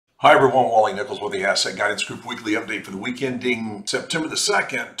Hi everyone, Wallace R Nichols with the Asset Guidance Group weekly update for the week ending September the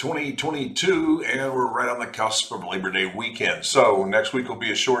 2nd, 2022, and we're right on the cusp of Labor Day weekend. So next week will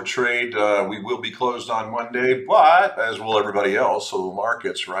be a short trade. We will be closed on Monday, but as will everybody else, so the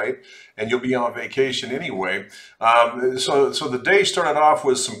markets, right? And you'll be on vacation anyway. So the day started off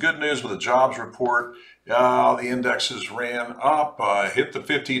with some good news with a jobs report. The indexes ran up, hit the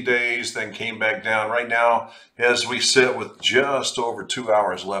 50 days, then came back down. Right now, as we sit with just over 2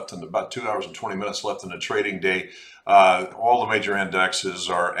 hours left and about 2 hours and 20 minutes left in the trading day, all the major indexes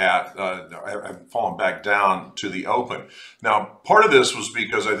are have fallen back down to the open. Now, part of this was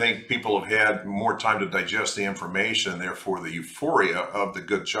because I think people have had more time to digest the information, and therefore the euphoria of the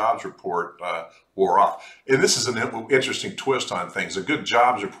good jobs report wore off. And this is an interesting twist on things. A good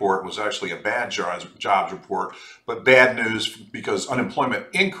jobs report was actually a bad jobs report, but bad news because unemployment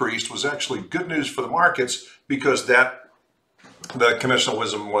increased was actually good news for the markets, because the conventional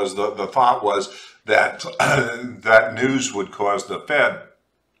wisdom was, the thought was that that news would cause the Fed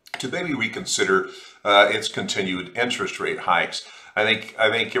to maybe reconsider its continued interest rate hikes. I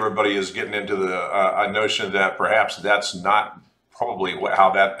think everybody is getting into the notion that perhaps that's not probably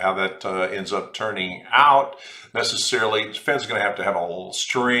how that ends up turning out necessarily. The Fed's going to have a whole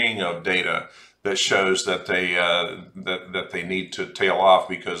string of data that shows that they that they need to tail off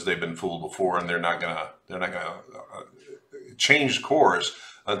because they've been fooled before, and they're not gonna change course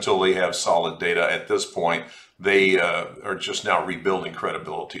until they have solid data. At this point, they are just now rebuilding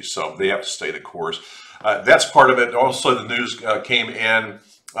credibility, so they have to stay the course. That's part of it. Also, the news came in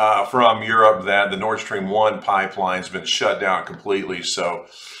from Europe that the Nord Stream 1 pipeline's been shut down completely. So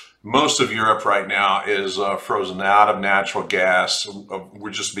most of Europe right now is frozen out of natural gas. We're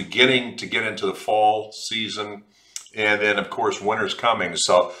just beginning to get into the fall season. And then, of course, winter's coming.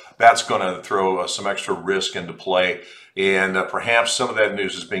 So that's going to throw some extra risk into play. And perhaps some of that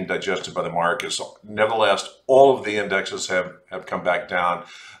news is being digested by the markets. Nevertheless, all of the indexes have come back down.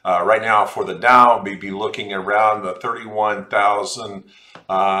 Right now, for the Dow, we'd be looking around the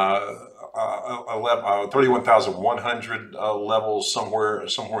 31,100 levels,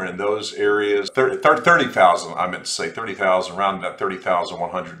 somewhere in those areas. 30,000, I meant to say 30,000, around that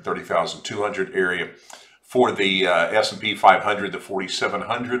 30,100, 30,200 area. For the S&P 500, the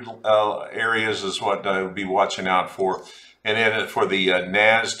 4,700 areas is what I would be watching out for. And then for the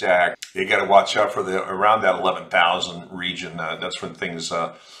NASDAQ, you got to watch out for around that 11,000 region. That's when things,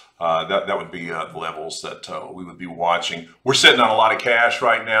 that would be the levels that we would be watching. We're sitting on a lot of cash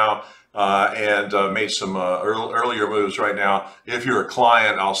right now. And made some earlier moves right now. If you're a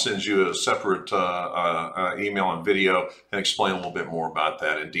client, I'll send you a separate email and video and explain a little bit more about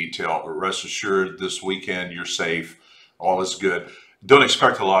that in detail. But rest assured, this weekend you're safe. All is good. Don't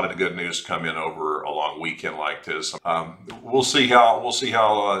expect a lot of the good news to come in over a long weekend like this. We'll see how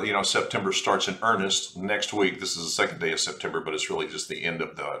September starts in earnest next week. This is the second day of September, but it's really just the end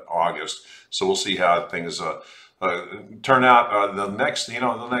of August. So we'll see how things turn out the next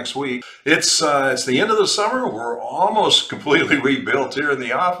week. It's the end of the summer. We're almost completely rebuilt here in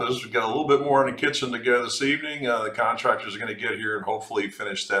the office. We've got a little bit more in the kitchen to go this evening. The contractors are going to get here and hopefully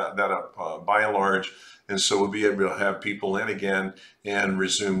finish that up by and large. And so we'll be able to have people in again and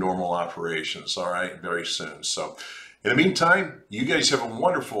resume normal operations, all right, very soon. So in the meantime, you guys have a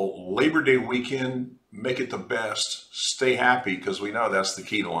wonderful Labor Day weekend. Make it the best. Stay happy, because we know that's the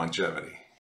key to longevity.